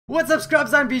What's up,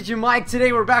 scrubs? I'm Bijuu Mike.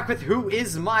 Today we're back with Who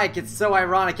is Mike? It's so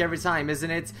ironic every time, isn't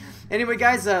it? Anyway,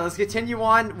 guys, let's continue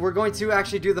on. We're going to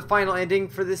actually do the final ending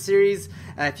for this series.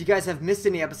 If you guys have missed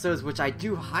any episodes, which I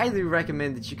do highly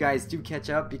recommend that you guys do catch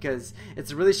up because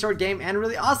it's a really short game and a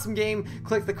really awesome game,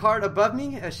 click the card above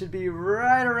me. It should be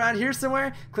right around here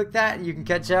somewhere. Click that and you can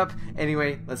catch up.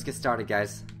 Anyway, let's get started,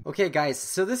 guys. Okay, guys,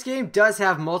 so this game does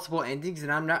have multiple endings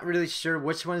and I'm not really sure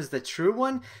which one is the true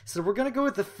one. So we're going to go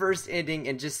with the first ending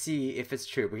and just see if it's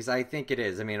true because I think it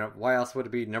is. I mean, why else would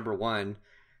it be number one?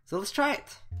 So let's try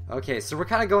it. Okay, so we're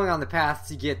kind of going on the path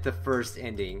to get the first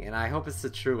ending, and I hope it's the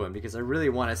true one because I really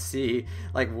want to see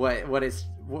like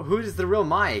who is the real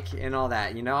Mike and all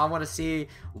that. You know, I want to see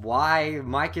why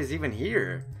Mike is even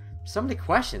here. So many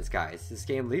questions, guys. This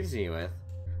game leaves me with.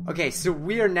 Okay, so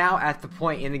we are now at the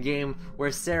point in the game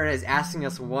where Sarah is asking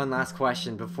us one last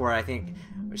question before I think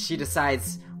she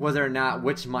decides whether or not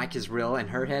which Mike is real in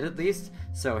her head, at least.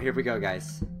 So here we go,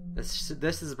 guys.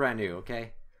 This is brand new,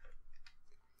 okay?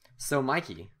 So,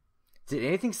 Mikey, did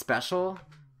anything special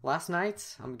last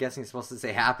night? I'm guessing it's supposed to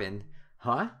say happened.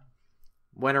 Huh?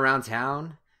 Went around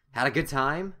town? Had a good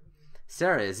time?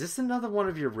 Sarah, is this another one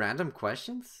of your random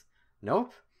questions?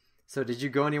 Nope. So, did you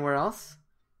go anywhere else?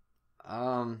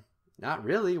 Not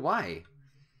really. Why?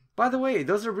 By the way,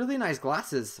 those are really nice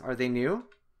glasses. Are they new?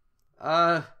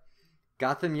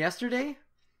 Got them yesterday?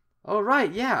 Oh,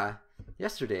 right, yeah.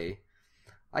 Yesterday.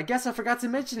 I guess I forgot to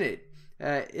mention it.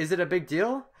 Is it a big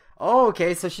deal? Oh,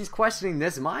 okay, so she's questioning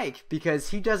this Mike because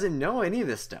he doesn't know any of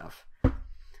this stuff.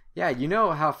 Yeah, you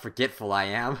know how forgetful I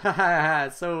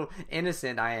am. So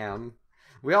innocent I am.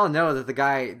 We all know that the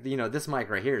guy, you know, this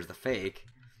Mike right here is the fake.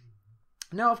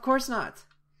 No, of course not.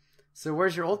 So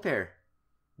where's your old pair?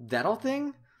 That old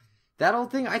thing? That old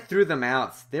thing? I threw them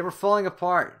out. They were falling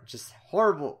apart. Just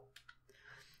horrible.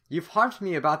 You've harped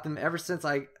me about them ever since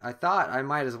I thought I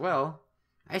might as well.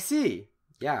 I see.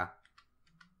 Yeah.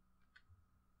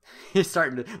 He's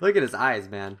starting to look at his eyes,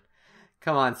 man.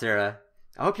 Come on, Sarah.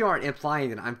 I hope you aren't implying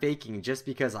that I'm faking just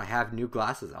because I have new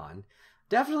glasses on.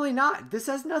 Definitely not. This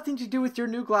has nothing to do with your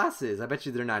new glasses. I bet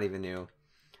you they're not even new.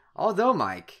 Although,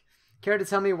 Mike, care to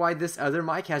tell me why this other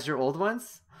Mike has your old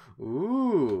ones?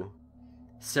 Ooh.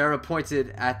 Sarah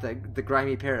pointed at the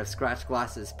grimy pair of scratched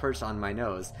glasses perched on my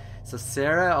nose. So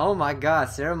Sarah, oh my god,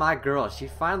 Sarah, my girl, she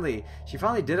finally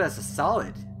did us a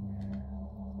solid.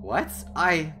 What?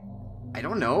 I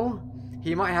don't know.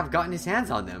 He might have gotten his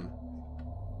hands on them.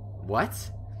 What?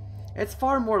 It's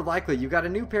far more likely you got a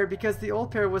new pair because the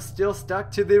old pair was still stuck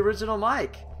to the original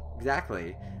Mike.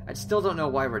 Exactly. I still don't know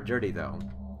why we're dirty though.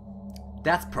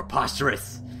 That's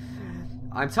preposterous.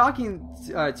 I'm talking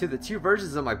to the two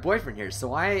versions of my boyfriend here,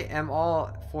 so I am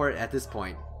all for it at this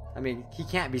point. I mean, he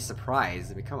can't be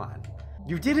surprised. I mean, come on.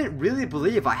 You didn't really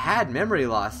believe I had memory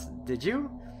loss, did you?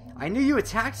 I knew you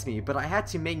attacked me, but I had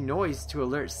to make noise to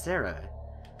alert Sarah.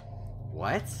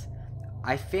 What?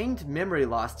 I feigned memory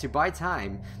loss to buy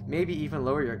time, maybe even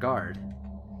lower your guard.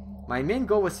 My main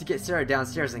goal was to get Sarah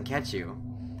downstairs and catch you.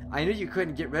 I knew you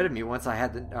couldn't get rid of me once I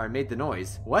had made the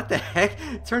noise. What the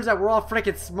heck? Turns out we're all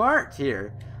freaking smart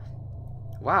here.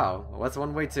 Wow, what's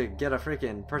one way to get a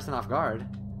freaking person off guard?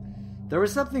 There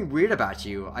was something weird about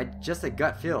you. Just a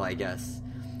gut feel, I guess.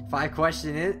 5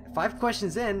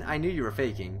 questions in, I knew you were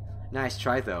faking. Nice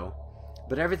try though.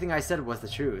 But everything I said was the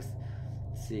truth.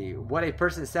 Let's see, what a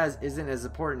person says isn't as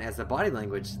important as the body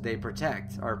language they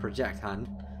project, hun.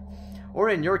 Or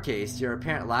in your case, your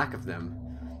apparent lack of them.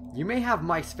 You may have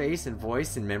Mike's face and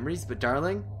voice and memories, but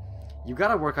darling, you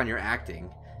gotta work on your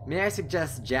acting. May I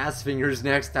suggest jazz fingers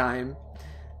next time?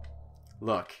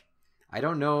 Look, I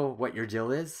don't know what your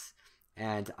deal is,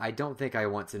 and I don't think I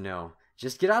want to know.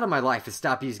 Just get out of my life and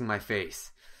stop using my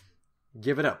face.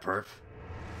 Give it up, perp.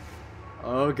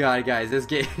 Oh god, guys, it's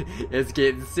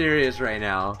getting serious right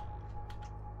now.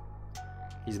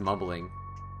 He's mumbling.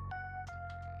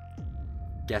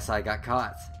 Guess I got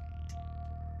caught.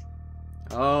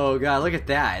 Oh god, look at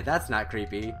that. That's not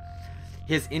creepy.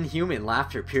 His inhuman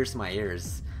laughter pierced my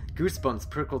ears. Goosebumps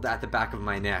prickled at the back of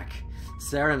my neck.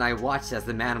 Sarah and I watched as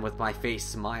the man with my face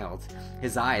smiled.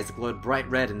 His eyes glowed bright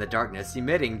red in the darkness,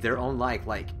 emitting their own light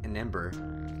like an ember.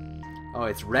 Oh,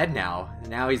 it's red now.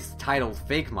 Now he's titled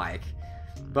Fake Mike.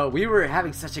 But we were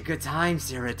having such a good time,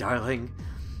 Sarah, darling.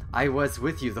 I was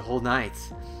with you the whole night.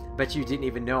 Bet you didn't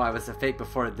even know I was a fake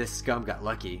before this scum got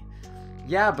lucky.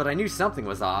 Yeah, but I knew something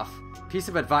was off. Piece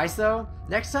of advice though?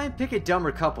 Next time, pick a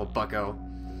dumber couple, bucko.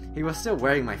 He was still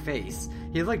wearing my face.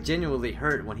 He looked genuinely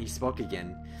hurt when he spoke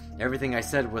again. Everything I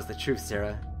said was the truth,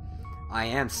 Sarah. I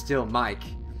am still Mike.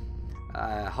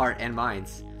 Heart and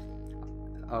minds.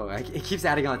 Oh, it keeps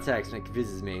adding on text and it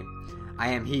confuses me. I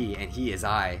am he, and he is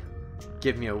I.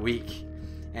 Give me a week,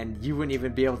 and you wouldn't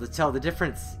even be able to tell the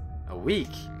difference. A week?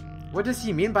 What does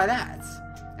he mean by that?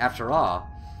 After all,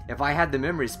 if I had the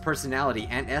memories, personality,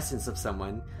 and essence of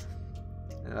someone,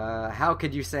 how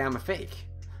could you say I'm a fake?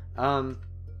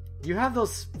 You have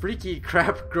those freaky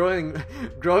crap glowing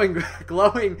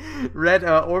red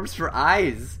orbs for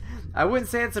eyes. I wouldn't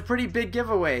say it's a pretty big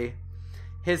giveaway.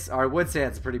 I would say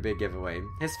it's a pretty big giveaway.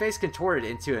 His face contorted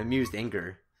into amused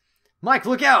anger. Mike,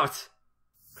 look out!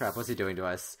 Crap, what's he doing to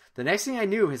us? The next thing I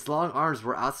knew, his long arms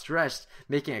were outstretched,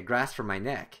 making a grasp for my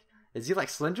neck. Is he like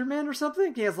Slender Man or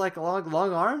something? He has like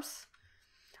long arms?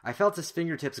 I felt his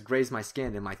fingertips graze my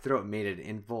skin, and my throat made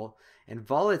an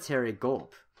involuntary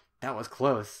gulp. That was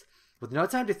close. With no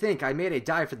time to think, I made a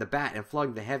dive for the bat and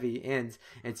flung the heavy end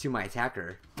into my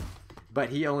attacker. But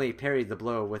he only parried the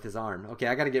blow with his arm. Okay,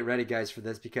 I gotta get ready, guys, for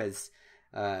this because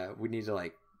we need to,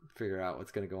 like, figure out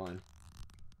what's gonna go on.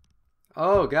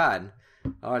 Oh, God.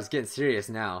 Oh, it's getting serious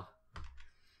now.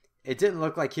 It didn't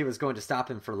look like he was going to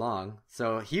stop him for long.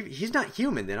 So he's not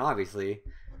human then, obviously.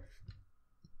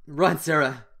 Run,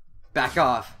 Sarah. Back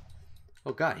off.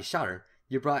 Oh, God, he shot her.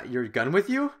 You brought your gun with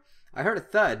you? I heard a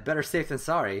thud. Better safe than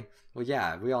sorry. Well,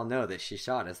 yeah, we all know that she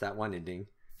shot us, that one ending.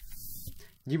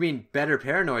 You mean better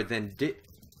paranoid than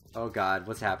Oh, God,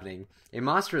 what's happening? A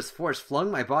monstrous force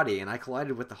flung my body, and I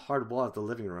collided with the hard wall of the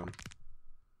living room.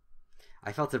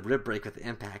 I felt a rib break with the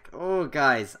impact. Oh,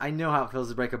 guys, I know how it feels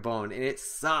to break a bone, and it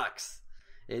sucks.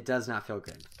 It does not feel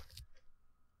good.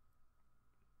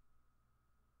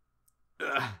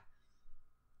 Ugh.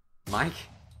 Mike?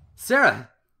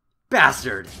 Sarah!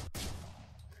 Bastard!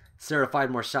 Sarah fired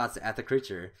more shots at the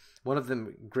creature. One of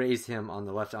them grazed him on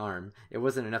the left arm. It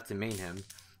wasn't enough to maim him.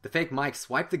 The fake Mike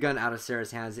swiped the gun out of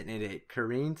Sarah's hands and it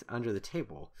careened under the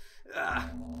table. Ugh.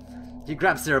 He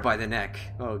grabbed Sarah by the neck.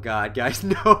 Oh, God, guys,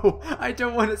 no! I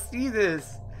don't want to see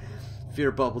this!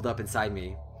 Fear bubbled up inside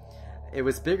me. It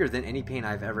was bigger than any pain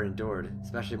I've ever endured,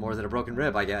 especially more than a broken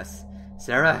rib, I guess.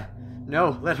 Sarah!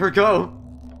 No, let her go!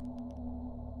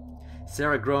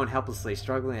 Sarah groaned helplessly,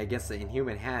 struggling against the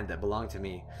inhuman hand that belonged to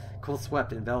me. Cold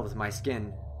sweat enveloped my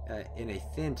skin in a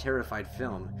thin, terrified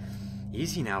film.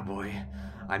 Easy now, boy.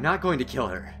 I'm not going to kill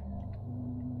her.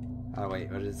 Oh, wait,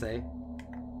 what did it say?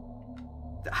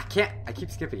 I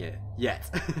keep skipping it. Yet.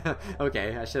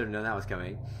 Okay, I should have known that was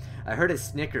coming. I heard a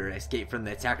snicker escape from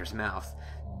the attacker's mouth.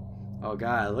 Oh,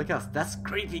 God, look how... That's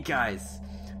creepy, guys.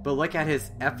 But look at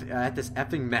this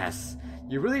effing mess.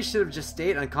 You really should have just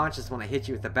stayed unconscious when I hit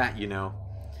you with the bat, you know.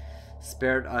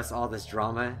 Spared us all this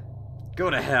drama. Go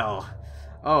to hell.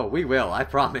 Oh, we will, I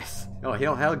promise. Oh,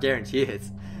 he'll guarantee it.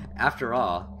 After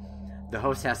all, the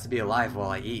host has to be alive while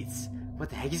I eat. What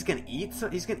the heck, he's gonna eat? So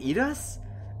he's gonna eat us?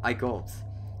 I gulped.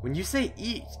 When you say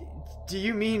eat, do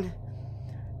you mean...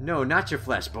 No, not your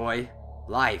flesh, boy.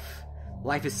 Life.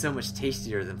 Life is so much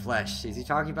tastier than flesh. Is he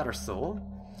talking about our soul?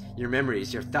 Your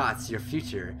memories, your thoughts, your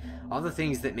future. All the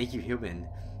things that make you human.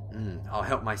 I'll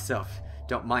help myself.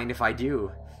 Don't mind if I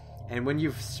do. And when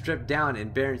you've stripped down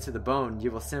and bared to the bone,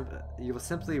 you will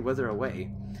simply wither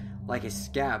away, like a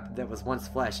scab that was once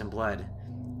flesh and blood.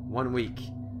 1 week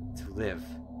to live.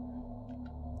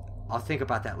 I'll think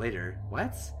about that later.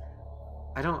 What?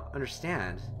 I don't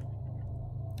understand.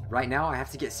 Right now, I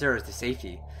have to get Sarah to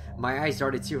safety. My eyes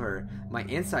darted to her, my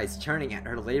insides churning at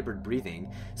her labored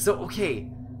breathing. So, okay.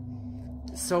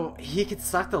 So, he could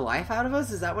suck the life out of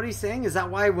us? Is that what he's saying? Is that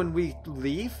why when we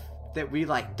leave, that we,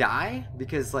 like, die?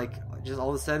 Because, like, just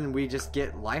all of a sudden we just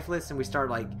get lifeless and we start,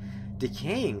 like,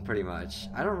 decaying, pretty much.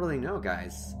 I don't really know,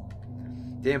 guys.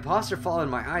 The imposter followed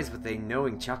my eyes with a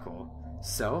knowing chuckle.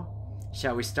 So,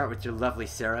 shall we start with your lovely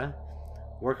Sarah?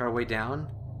 Work our way down,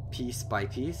 piece by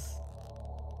piece?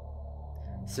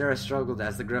 Sarah struggled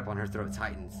as the grip on her throat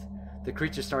tightened. The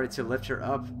creature started to lift her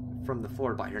up from the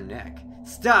floor by her neck.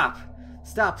 Stop!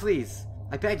 Stop, please!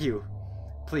 I beg you!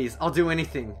 Please, I'll do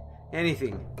anything.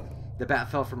 Anything. The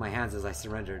bat fell from my hands as I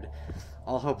surrendered.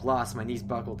 All hope lost, my knees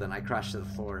buckled and I crashed to the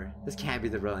floor. This can't be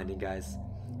the real ending, guys.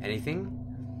 Anything?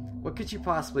 What could you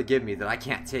possibly give me that I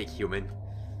can't take, human?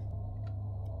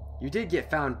 You did get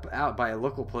found out by a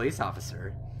local police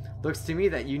officer. Looks to me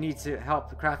that you need to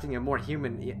help crafting a more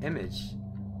human image.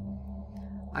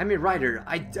 I'm a writer.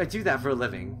 I do that for a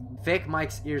living. Fake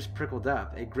Mike's ears prickled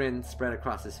up. A grin spread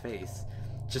across his face.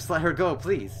 Just let her go,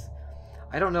 please.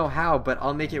 I don't know how, but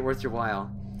I'll make it worth your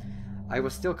while. I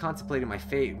was still contemplating my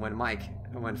fate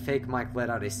when fake Mike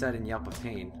let out a sudden yelp of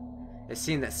pain. It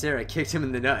seemed that Sarah kicked him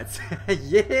in the nuts.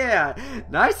 Yeah!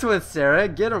 Nice one, Sarah!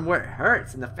 Get him where it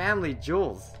hurts, in the family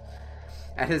jewels.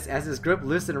 As his grip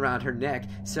loosened around her neck,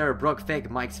 Sarah broke fake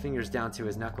Mike's fingers down to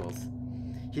his knuckles.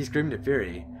 He screamed in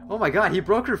fury. Oh my god, he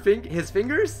broke his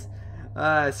fingers?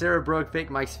 Sarah broke fake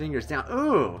Mike's fingers down.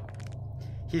 Ooh!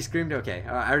 He screamed, okay,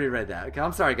 I already read that. Okay,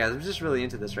 I'm sorry guys, I'm just really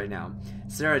into this right now.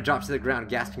 Sarah dropped to the ground,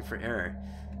 gasping for air.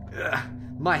 Ugh,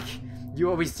 Mike, you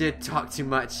always did talk too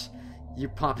much, you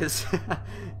pompous.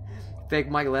 Fake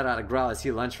Mike let out a growl as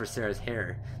he lunged for Sarah's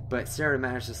hair, but Sarah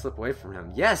managed to slip away from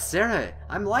him. Yes, Sarah!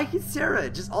 I'm liking Sarah,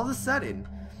 just all of a sudden.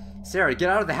 Sarah, get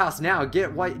out of the house now,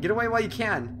 get away while you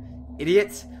can.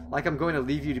 Idiot! Like I'm going to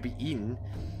leave you to be eaten.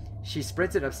 She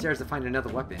sprinted upstairs to find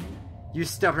another weapon. You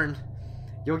stubborn!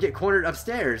 You'll get cornered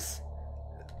upstairs!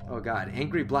 Oh god,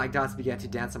 angry black dots began to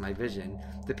dance on my vision.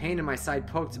 The pain in my side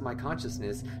poked my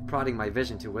consciousness, prodding my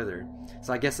vision to wither.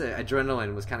 So I guess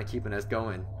adrenaline was kind of keeping us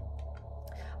going.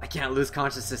 I can't lose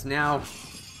consciousness now!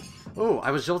 Oh,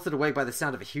 I was jolted awake by the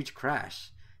sound of a huge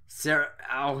crash. Sarah,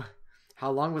 ow!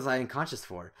 How long was I unconscious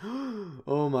for?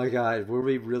 Oh my god, were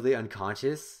we really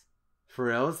unconscious? For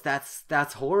reals?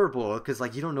 That's horrible, because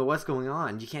like you don't know what's going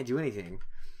on. You can't do anything.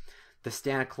 The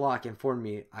stand clock informed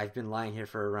me I've been lying here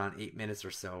for around 8 minutes or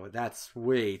so. That's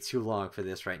way too long for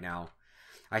this right now.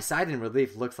 I sighed in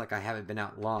relief. Looks like I haven't been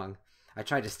out long. I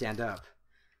tried to stand up.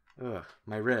 Ugh,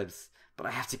 my ribs. But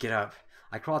I have to get up.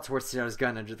 I crawled towards Sarah's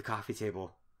gun under the coffee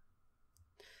table.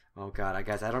 Oh god,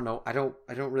 guys, I don't know. I don't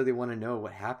really want to know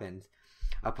what happened.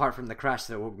 Apart from the crash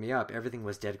that woke me up, everything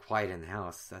was dead quiet in the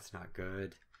house. That's not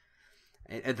good.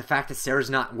 And the fact that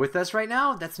Sarah's not with us right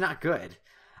now, that's not good.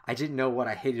 I didn't know what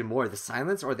I hated more, the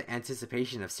silence or the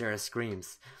anticipation of Sarah's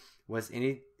screams. Was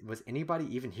anybody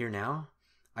even here now?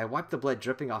 I wiped the blood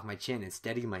dripping off my chin and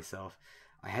steadied myself.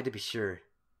 I had to be sure.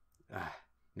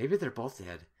 Maybe they're both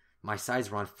dead. My sides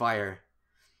were on fire.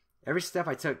 Every step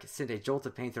I took sent a jolt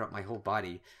of pain throughout my whole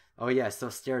body. Oh yes,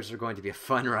 those stairs are going to be a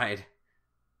fun ride.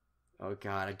 Oh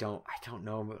god, I don't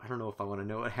know. I don't know if I want to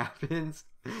know what happens.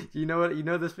 You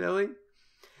know this feeling?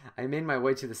 I made my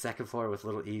way to the second floor with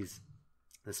little ease.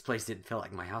 This place didn't feel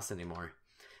like my house anymore.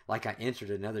 Like I entered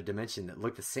another dimension that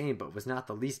looked the same but was not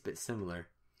the least bit similar.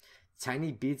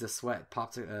 Tiny beads of sweat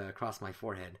popped across my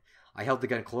forehead. I held the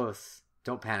gun close.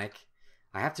 Don't panic.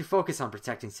 I have to focus on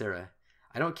protecting Sarah.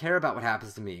 I don't care about what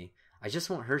happens to me. I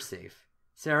just want her safe.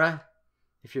 Sarah,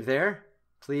 if you're there,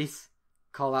 please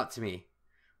call out to me.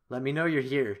 Let me know you're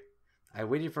here. I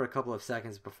waited for a couple of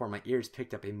seconds before my ears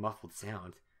picked up a muffled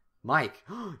sound. Mike!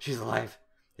 She's alive!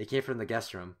 They came from the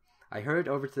guest room. I hurried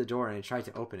over to the door and tried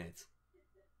to open it.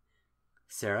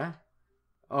 Sarah?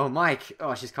 Oh, Mike!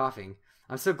 Oh, she's coughing.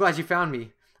 I'm so glad you found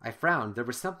me. I frowned. There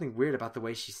was something weird about the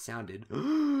way she sounded.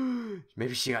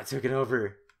 Maybe she got taken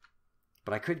over.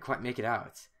 But I couldn't quite make it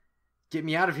out. Get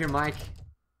me out of here, Mike!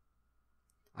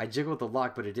 I jiggled the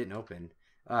lock, but it didn't open.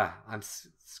 I'm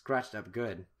scratched up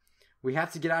good. We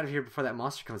have to get out of here before that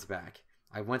monster comes back.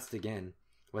 I winced again.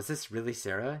 Was this really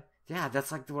Sarah? Yeah,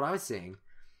 that's like what I was saying.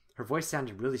 Her voice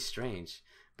sounded really strange,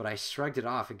 but I shrugged it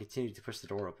off and continued to push the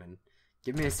door open.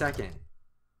 Give me a second.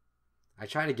 I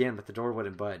tried again, but the door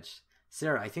wouldn't budge.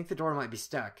 Sarah, I think the door might be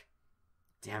stuck.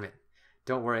 Damn it.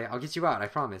 Don't worry, I'll get you out, I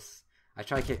promise. I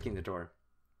tried kicking the door.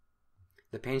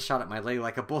 The pain shot at my leg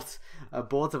like a bolt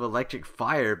of electric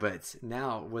fire, but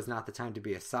now was not the time to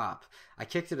be a sop. I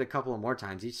kicked it a couple of more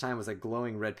times. Each time was a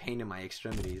glowing red pain in my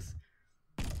extremities.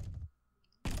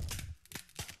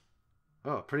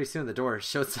 Oh, pretty soon the door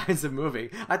showed signs of moving.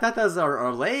 I thought that was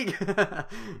our leg.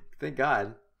 Thank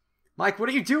God. Mike, what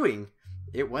are you doing?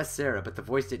 It was Sarah, but the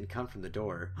voice didn't come from the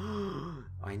door.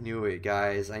 I knew it,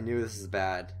 guys. I knew this was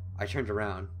bad. I turned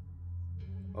around.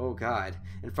 Oh God.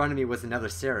 In front of me was another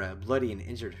Sarah, bloody and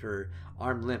injured, her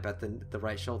arm limp at the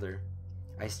right shoulder.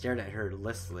 I stared at her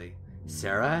listfully.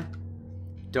 Sarah?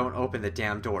 Don't open the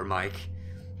damn door, Mike.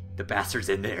 The bastard's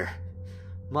in there.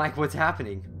 Mike, what's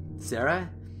happening? Sarah?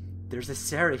 There's a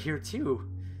Sarah here too.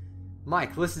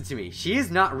 Mike, listen to me. She is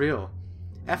not real.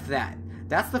 F that.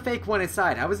 That's the fake one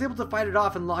inside. I was able to fight it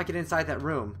off and lock it inside that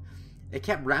room. It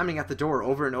kept ramming at the door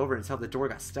over and over until the door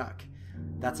got stuck.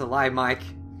 That's a lie, Mike.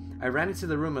 I ran into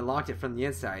the room and locked it from the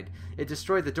inside. It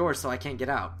destroyed the door so I can't get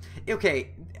out. Okay,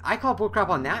 I call bullcrap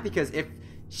on that because if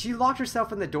she locked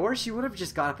herself in the door, she would have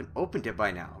just got up and opened it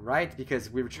by now, right? Because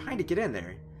we were trying to get in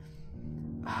there.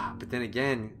 But then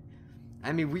again,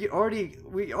 I mean, we already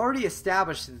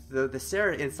established the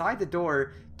Sarah inside the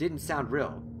door didn't sound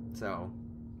real. So,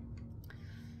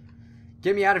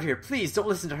 get me out of here, please. Don't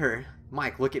listen to her.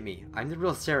 Mike, look at me. I'm the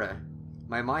real Sarah.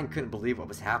 My mind couldn't believe what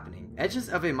was happening. Edges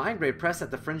of a mind ray pressed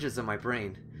at the fringes of my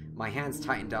brain. My hands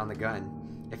tightened on the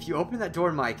gun. If you open that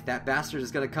door, Mike, that bastard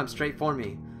is gonna come straight for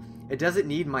me. It doesn't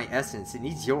need my essence, it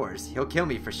needs yours. He'll kill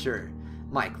me for sure.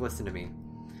 Mike, listen to me.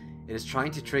 It is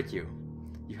trying to trick you.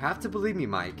 You have to believe me,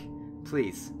 Mike.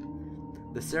 Please.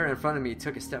 The Sarah in front of me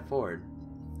took a step forward.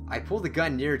 I pulled the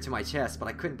gun nearer to my chest, but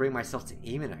I couldn't bring myself to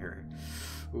aim it at her.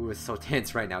 Ooh, it's so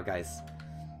tense right now, guys.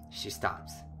 She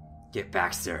stops. Get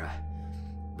back, Sarah.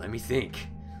 Let me think.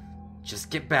 Just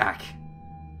get back.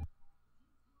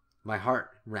 My heart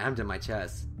rammed in my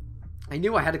chest. I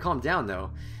knew I had to calm down,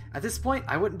 though. At this point,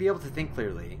 I wouldn't be able to think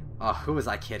clearly. Oh, who was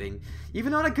I kidding?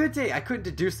 Even on a good day, I couldn't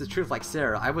deduce the truth like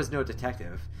Sarah. I was no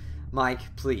detective.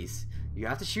 Mike, please. You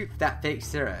have to shoot that fake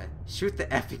Sarah. Shoot the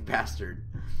effing bastard.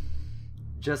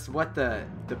 Just what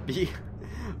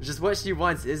just what she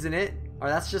wants, isn't it? Or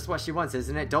that's just what she wants,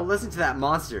 isn't it? Don't listen to that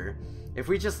monster. If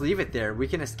we just leave it there, we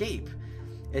can escape.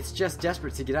 It's just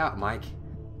desperate to get out, Mike.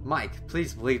 Mike,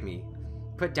 please believe me.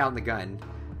 Put down the gun.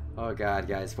 Oh god,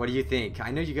 guys, what do you think?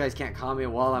 I know you guys can't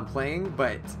comment while I'm playing,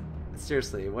 but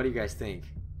seriously, what do you guys think?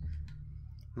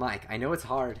 Mike, I know it's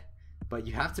hard, but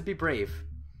you have to be brave.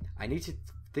 I need to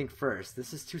think first.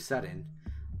 This is too sudden.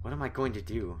 What am I going to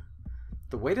do?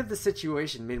 The weight of the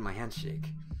situation made my hands shake.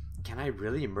 Can I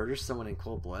really murder someone in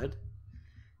cold blood?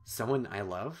 Someone I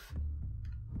love?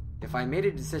 If I made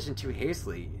a decision too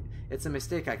hastily, it's a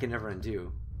mistake I can never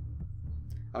undo.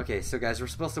 Okay, so guys, we're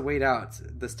supposed to wait out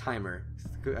this timer.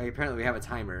 Apparently we have a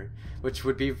timer, which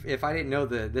would be, if I didn't know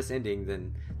this ending,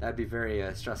 then that'd be very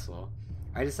stressful.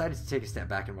 I decided to take a step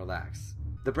back and relax.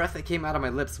 The breath that came out of my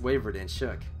lips wavered and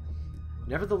shook.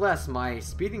 Nevertheless, my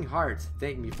speeding heart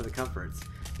thanked me for the comforts.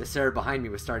 The Sarah behind me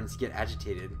was starting to get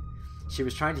agitated. She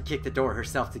was trying to kick the door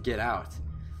herself to get out.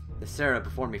 The Sarah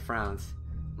before me frowned.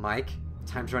 Mike,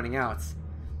 time's running out.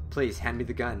 Please, hand me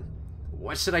the gun.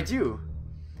 What should I do?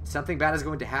 Something bad is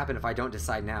going to happen if I don't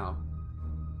decide now.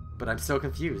 But I'm so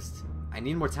confused. I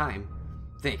need more time.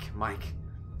 Think, Mike.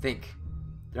 Think.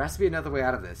 There has to be another way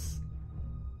out of this.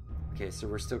 Okay, so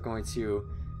we're still going to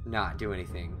not do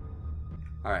anything.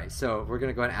 Alright, so we're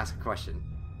going to go ahead and ask a question.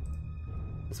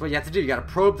 That's what you have to do. You got to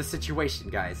probe the situation,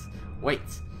 guys. Wait.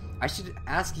 I should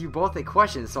ask you both a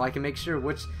question so I can make sure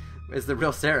which is the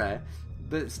real Sarah.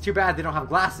 But it's too bad they don't have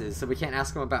glasses, so we can't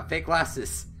ask them about fake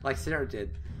glasses like Sarah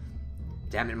did.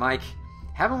 Damn it, Mike.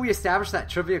 Haven't we established that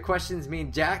trivia questions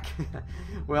mean jack?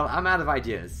 Well, I'm out of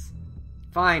ideas.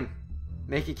 Fine.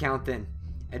 Make it count then.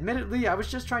 Admittedly, I was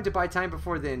just trying to buy time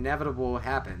before the inevitable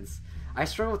happens. I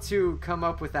struggled to come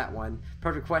up with that one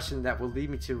perfect question that will lead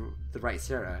me to the right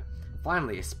Sarah.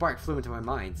 Finally, a spark flew into my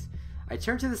mind. I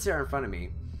turned to the Sarah in front of me.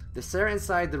 The Sarah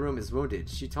inside the room is wounded.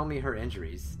 She told me her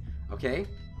injuries. Okay?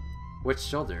 Which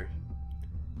shoulder?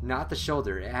 Not the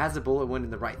shoulder. It has a bullet wound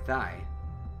in the right thigh.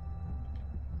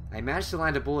 I managed to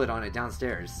land a bullet on it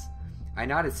downstairs. I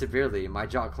nodded severely, my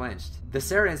jaw clenched. The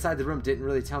Sarah inside the room didn't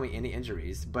really tell me any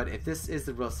injuries, but if this is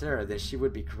the real Sarah, then she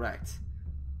would be correct.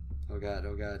 Oh god,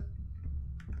 oh god.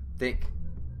 Think.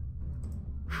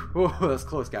 Oh, that was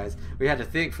close, guys. We had to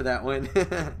think for that one.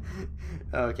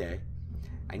 Okay.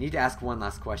 I need to ask one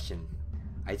last question.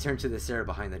 I turned to the Sarah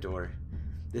behind the door.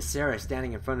 The Sarah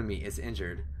standing in front of me is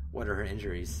injured. What are her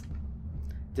injuries?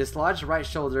 Dislodged right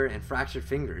shoulder and fractured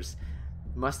fingers.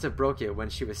 Must have broke it when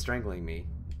she was strangling me.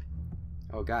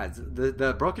 Oh god,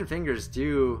 the broken fingers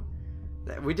do...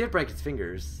 We did break its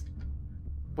fingers.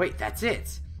 Wait, that's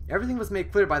it! Everything was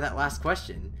made clear by that last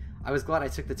question. I was glad I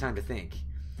took the time to think.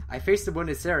 I faced the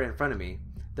wounded Sarah in front of me.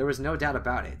 There was no doubt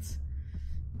about it.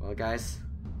 Well, guys,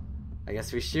 I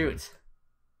guess we shoot.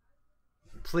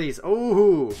 Please.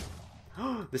 Oh!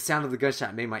 The sound of the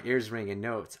gunshot made my ears ring, a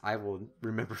note I will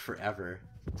remember forever.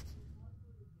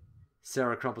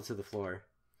 Sarah crumpled to the floor.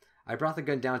 I brought the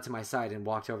gun down to my side and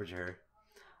walked over to her.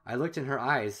 I looked in her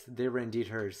eyes. They were indeed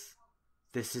hers.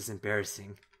 This is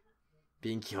embarrassing.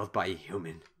 Being killed by a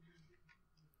human.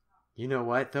 You know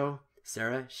what, though?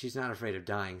 Sarah, she's not afraid of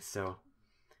dying, so...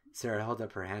 Sarah held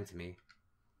up her hand to me.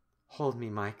 Hold me,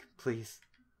 Mike, please.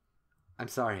 I'm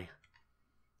sorry.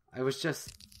 I was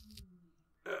just...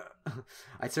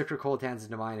 I took her cold hands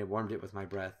into mine and warmed it with my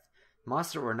breath.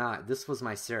 Monster or not, this was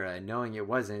my Sarah, and knowing it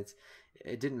wasn't,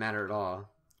 it didn't matter at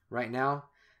all. Right now,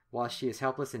 while she is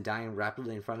helpless and dying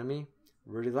rapidly in front of me,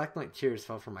 reluctant tears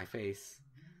fell from my face.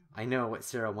 I know what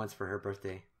Sarah wants for her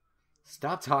birthday.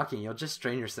 Stop talking, you'll just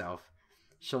strain yourself.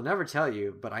 She'll never tell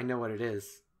you, but I know what it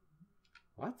is.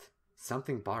 What?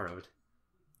 Something borrowed.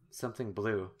 Something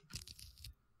blue.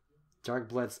 Dark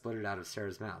blood spluttered out of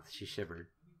Sarah's mouth. She shivered.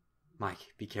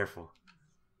 Mike, be careful.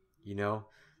 You know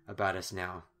about us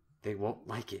now. They won't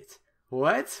like it.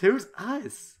 What? Who's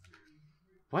us?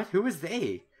 What? Who is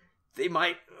they? They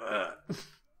might...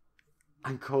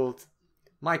 I'm cold.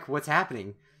 Mike, what's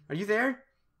happening? Are you there?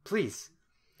 Please.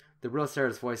 The real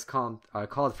Sarah's voice called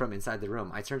from inside the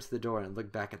room. I turned to the door and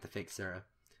looked back at the fake Sarah.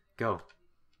 Go.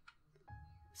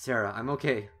 Sarah, I'm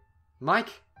okay. Mike!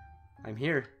 I'm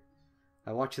here.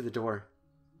 I walked to the door.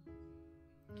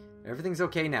 Everything's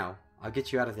okay now. I'll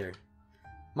get you out of there.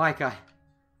 Mike,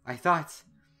 I thought...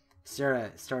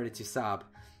 Sarah started to sob.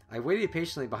 I waited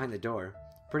patiently behind the door.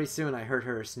 Pretty soon I heard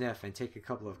her sniff and take a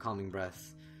couple of calming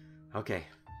breaths. Okay.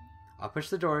 I'll push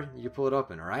the door, you pull it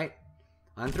open, alright?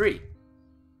 On 3.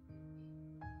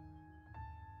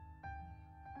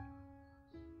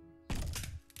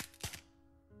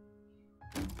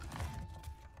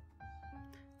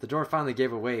 The door finally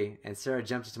gave away, and Sarah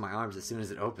jumped into my arms as soon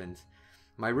as it opened.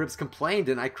 My ribs complained,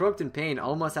 and I croaked in pain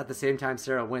almost at the same time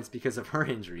Sarah winced because of her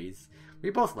injuries. We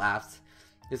both laughed.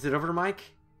 Is it over, Mike?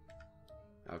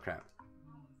 Oh, crap.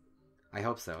 I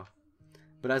hope so.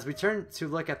 But as we turned to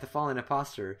look at the fallen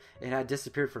imposter, it had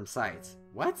disappeared from sight.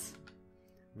 What?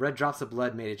 Red drops of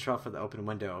blood made a trail for the open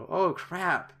window. Oh,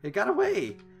 crap. It got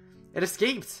away. It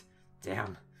escaped.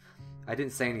 Damn. I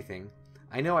didn't say anything.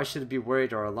 I know I shouldn't be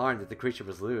worried or alarmed that the creature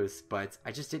was loose, but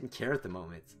I just didn't care at the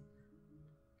moment.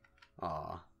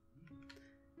 Aw.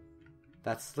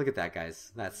 Look at that,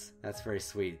 guys. That's very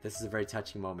sweet. This is a very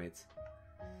touching moment.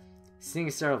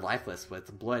 Seeing Sarah lifeless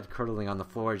with blood curdling on the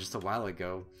floor just a while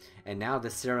ago, and now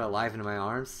this Sarah alive in my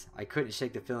arms, I couldn't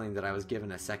shake the feeling that I was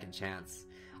given a second chance.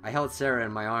 I held Sarah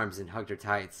in my arms and hugged her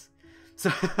tight.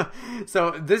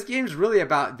 So this game's really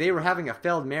about they were having a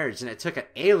failed marriage, and it took an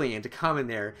alien to come in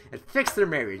there and fix their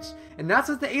marriage. And that's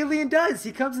what the alien does.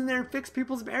 He comes in there and fixes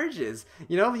people's marriages.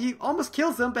 You know, he almost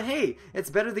kills them, but hey, it's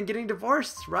better than getting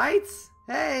divorced, right?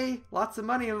 Hey, lots of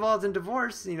money involved in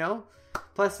divorce, you know.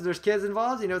 Plus, if there's kids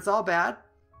involved, you know, it's all bad.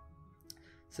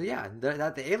 So yeah,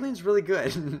 the alien's really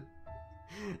good.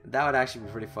 That would actually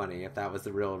be pretty funny if that was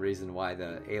the real reason why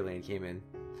the alien came in.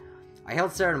 I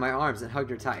held Sarah in my arms and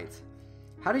hugged her tight.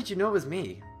 How did you know it was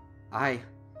me? I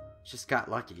just got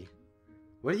lucky.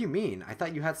 What do you mean? I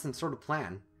thought you had some sort of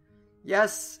plan.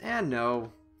 Yes and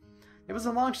no. It was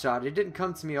a long shot. It didn't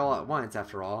come to me all at once,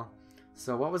 after all.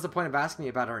 So what was the point of asking me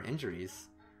about our injuries?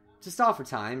 Just all for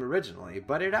time, originally,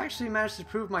 but it actually managed to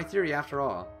prove my theory after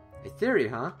all. A theory,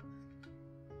 huh?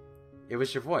 It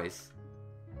was your voice.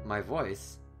 My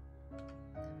voice?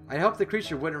 I hoped the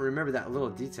creature wouldn't remember that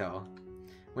little detail.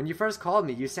 When you first called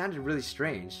me, you sounded really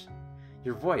strange.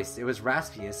 Your voice, it was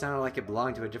raspy, it sounded like it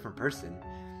belonged to a different person.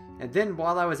 And then,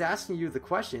 while I was asking you the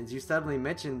questions, you suddenly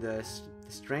mentioned the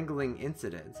strangling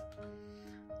incident.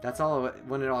 That's all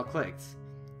when it all clicked.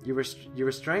 You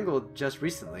were strangled just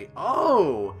recently.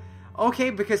 Oh! Okay,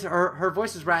 because her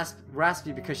voice is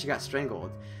raspy because she got strangled.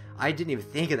 I didn't even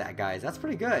think of that, guys. That's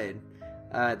pretty good.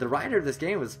 The writer of this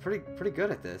game was pretty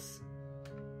good at this.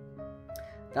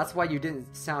 That's why you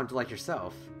didn't sound like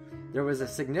yourself. There was a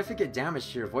significant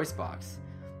damage to your voice box.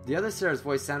 The other Sarah's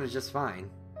voice sounded just fine.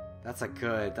 That's a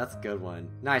good one.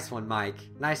 Nice one, Mike.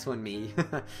 Nice one, me.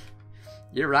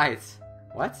 You're right.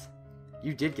 What?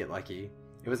 You did get lucky.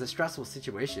 It was a stressful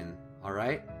situation,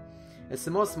 alright? It's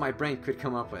the most my brain could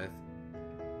come up with.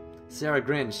 Sarah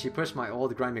grinned. She pushed my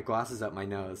old grimy glasses up my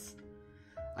nose.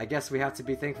 I guess we have to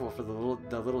be thankful for the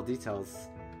little details.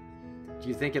 Do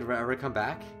you think it'll ever come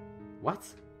back? What?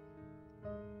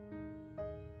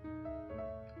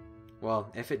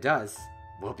 Well, if it does,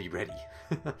 we'll be ready.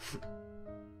 Well,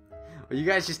 you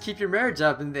guys just keep your marriage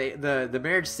up and the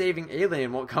marriage-saving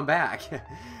alien won't come back.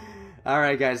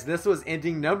 Alright guys, this was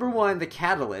ending number 1, The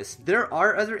Catalyst. There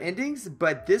are other endings,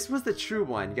 but this was the true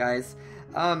one, guys.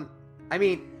 I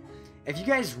mean, if you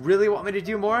guys really want me to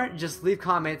do more, just leave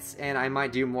comments and I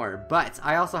might do more. But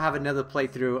I also have another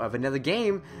playthrough of another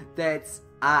game that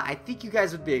I think you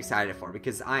guys would be excited for,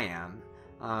 because I am.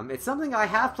 It's something I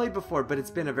have played before, but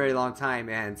it's been a very long time,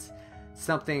 and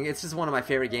it's just one of my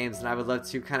favorite games, and I would love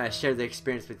to kind of share the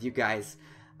experience with you guys.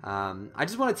 I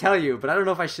just want to tell you, but I don't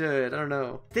know if I should. I don't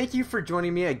know. Thank you for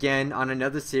joining me again on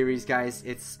another series, guys.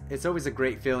 It's always a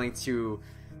great feeling to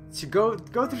go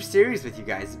through series with you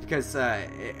guys, because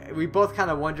we both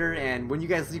kind of wonder, and when you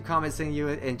guys leave comments saying you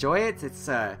enjoy it, it's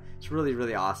really,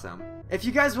 really awesome. If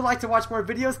you guys would like to watch more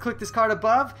videos, click this card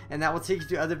above, and that will take you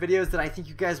to other videos that I think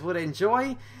you guys would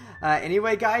enjoy.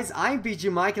 Anyway, guys, I'm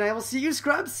Bijuu Mike, and I will see you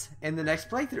scrubs in the next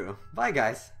playthrough. Bye,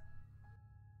 guys.